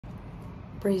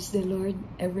Praise the Lord,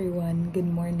 everyone. Good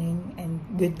morning and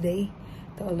good day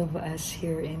to all of us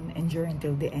here in Endure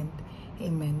Until the End.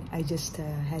 Amen. I just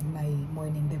had my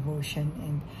morning devotion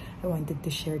and I wanted to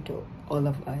share to all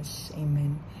of us.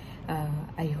 Amen.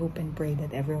 I hope and pray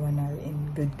that everyone are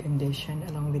in good condition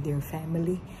along with your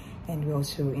family. And we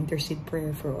also intercede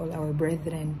prayer for all our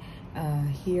brethren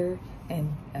here and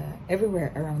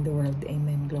everywhere around the world.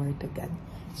 Amen. Glory to God.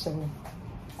 So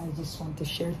I just want to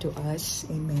share to us,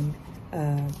 amen,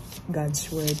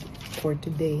 God's word for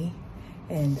today.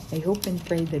 And I hope and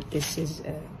pray that this is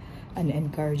an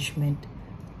encouragement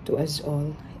to us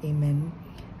all. Amen.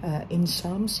 In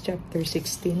Psalms chapter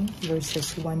 16,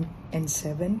 verses 1 and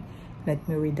 7, let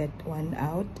me read that one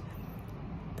out.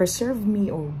 Preserve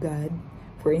me, O God,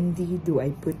 for in thee do I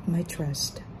put my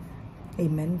trust.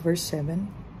 Amen. Verse 7,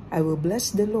 I will bless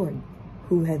the Lord,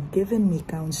 who hath given me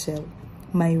counsel.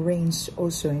 My reins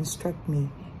also instruct me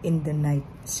in the night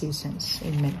seasons.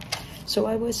 Amen. So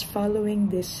I was following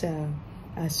this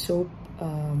SOAP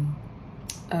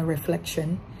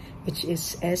reflection, which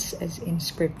is S as in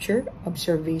scripture,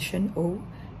 observation, O,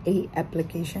 A,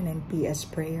 application, and P as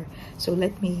prayer. So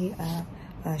let me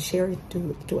share it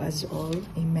to us all.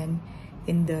 Amen.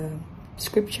 In the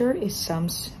scripture is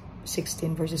Psalms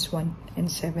 16 verses 1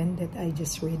 and 7 that I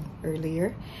just read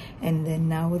earlier. And then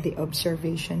now the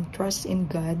observation, trust in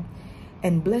God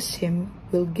and bless Him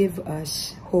will give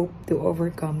us hope to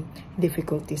overcome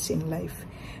difficulties in life.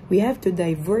 We have to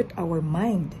divert our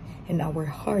mind and our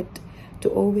heart to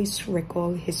always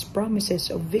recall His promises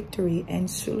of victory and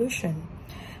solution.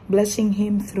 Blessing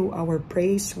Him through our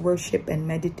praise, worship, and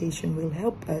meditation will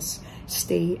help us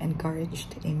stay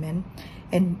encouraged. Amen.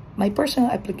 And my personal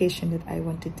application that I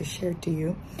wanted to share to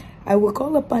you, I will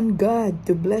call upon God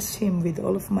to bless Him with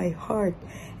all of my heart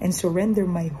and surrender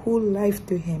my whole life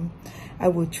to Him. I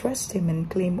will trust Him and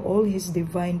claim all His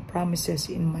divine promises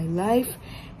in my life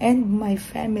and my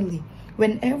family.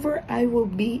 Whenever I will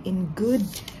be in good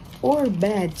or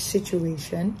bad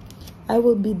situation, I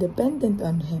will be dependent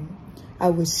on Him.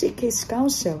 I will seek His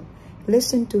counsel,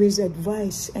 listen to His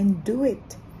advice, and do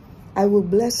it. I will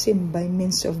bless Him by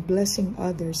means of blessing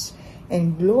others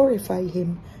and glorify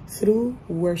Him through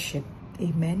worship.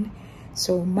 Amen.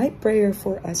 So my prayer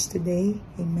for us today,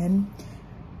 amen.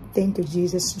 Thank you,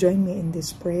 Jesus. Join me in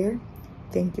this prayer.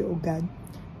 Thank you, O God.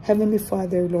 Heavenly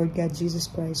Father, Lord God, Jesus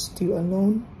Christ, to you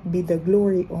alone be the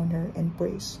glory, honor, and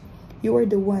praise. You are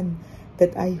the one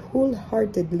that I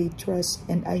wholeheartedly trust,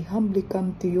 and I humbly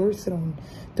come to your throne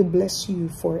to bless you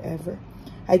forever.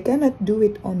 I cannot do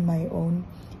it on my own.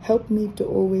 Help me to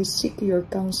always seek your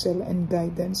counsel and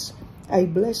guidance. I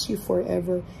bless you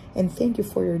forever and thank you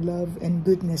for your love and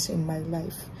goodness in my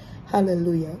life.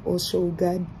 Hallelujah. Also,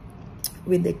 God,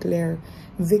 we declare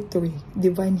victory,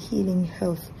 divine healing,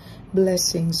 health,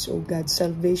 blessings, oh God,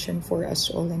 salvation for us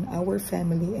all and our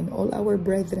family and all our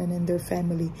brethren and their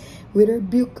family. We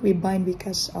rebuke, we bind, we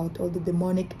cast out all the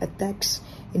demonic attacks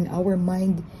in our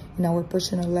mind, in our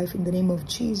personal life. In the name of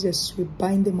Jesus, we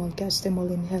bind them all, cast them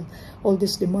all in hell. All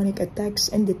these demonic attacks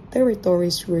and the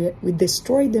territories, we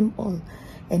destroy them all.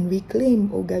 And we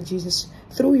claim, oh God Jesus,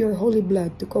 through your holy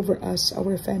blood to cover us,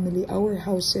 our family, our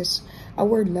houses,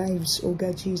 our lives, oh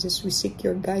God Jesus. We seek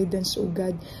your guidance, oh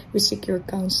God. We seek your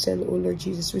counsel, oh Lord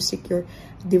Jesus. We seek your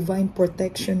divine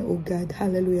protection, oh God.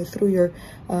 Hallelujah. Through your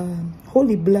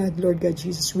holy blood, Lord God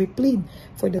Jesus. We plead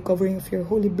for the covering of your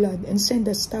holy blood and send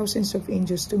us thousands of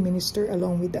angels to minister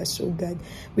along with us, oh God.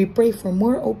 We pray for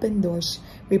more open doors.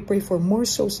 We pray for more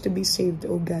souls to be saved,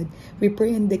 oh God. We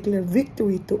pray and declare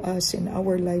victory to us in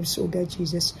our lives, oh God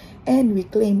Jesus. And we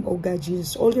claim, oh God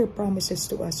Jesus, all your promises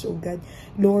to us, oh God.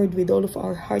 Lord, with all of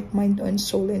our heart, mind, and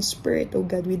soul and spirit, oh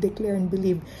God, we declare and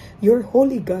believe your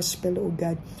holy gospel, oh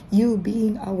God. You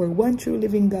being our one true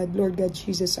living God, Lord God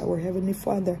Jesus, our Heavenly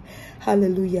Father.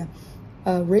 Hallelujah.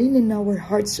 Reign in our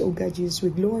hearts, oh God Jesus. We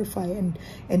glorify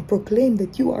and proclaim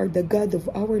that you are the God of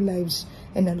our lives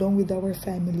and along with our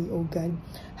family, oh God.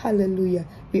 Hallelujah.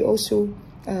 We also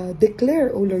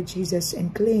declare, oh Lord Jesus,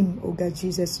 and claim, oh God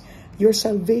Jesus, your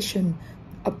salvation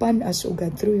upon us, oh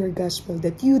God, through your gospel,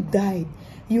 that you died,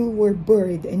 you were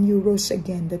buried, and you rose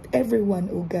again, that everyone,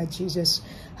 oh God Jesus,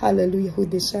 hallelujah, who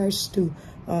desires to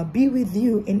be with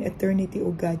you in eternity,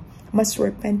 oh God, must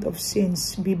repent of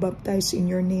sins, be baptized in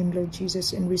your name, Lord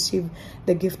Jesus, and receive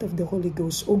the gift of the Holy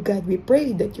Ghost. Oh God, we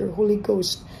pray that your Holy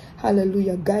Ghost,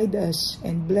 hallelujah, guide us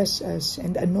and bless us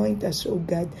and anoint us, oh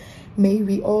God. May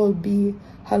we all be,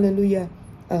 hallelujah,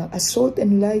 a salt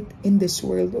and light in this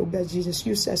world, oh God Jesus.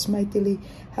 Use us mightily,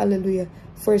 hallelujah,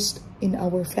 first in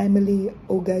our family,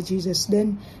 oh God Jesus,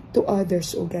 then to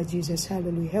others, oh God Jesus,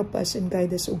 hallelujah. Help us and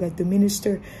guide us, oh God, to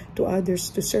minister to others,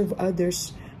 to serve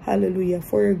others, hallelujah,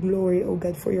 for your glory, oh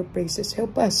God, for your praises.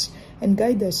 Help us and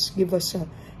guide us. Give us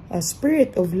a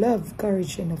spirit of love,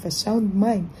 courage, and of a sound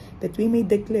mind, that we may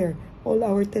declare all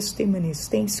our testimonies,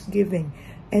 thanksgiving,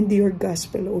 and your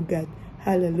gospel, oh God,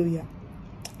 hallelujah.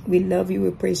 We love you,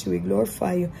 we praise you, we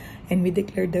glorify you, and we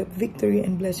declare the victory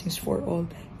and blessings for all.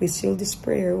 We seal this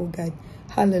prayer, oh God,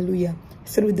 hallelujah,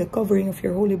 through the covering of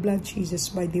your holy blood, Jesus,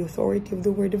 by the authority of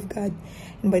the word of God,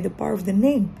 and by the power of the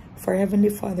name of our Heavenly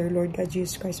Father, Lord God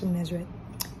Jesus Christ of Nazareth.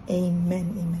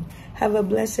 Amen, amen. Have a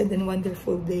blessed and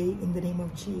wonderful day in the name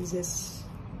of Jesus.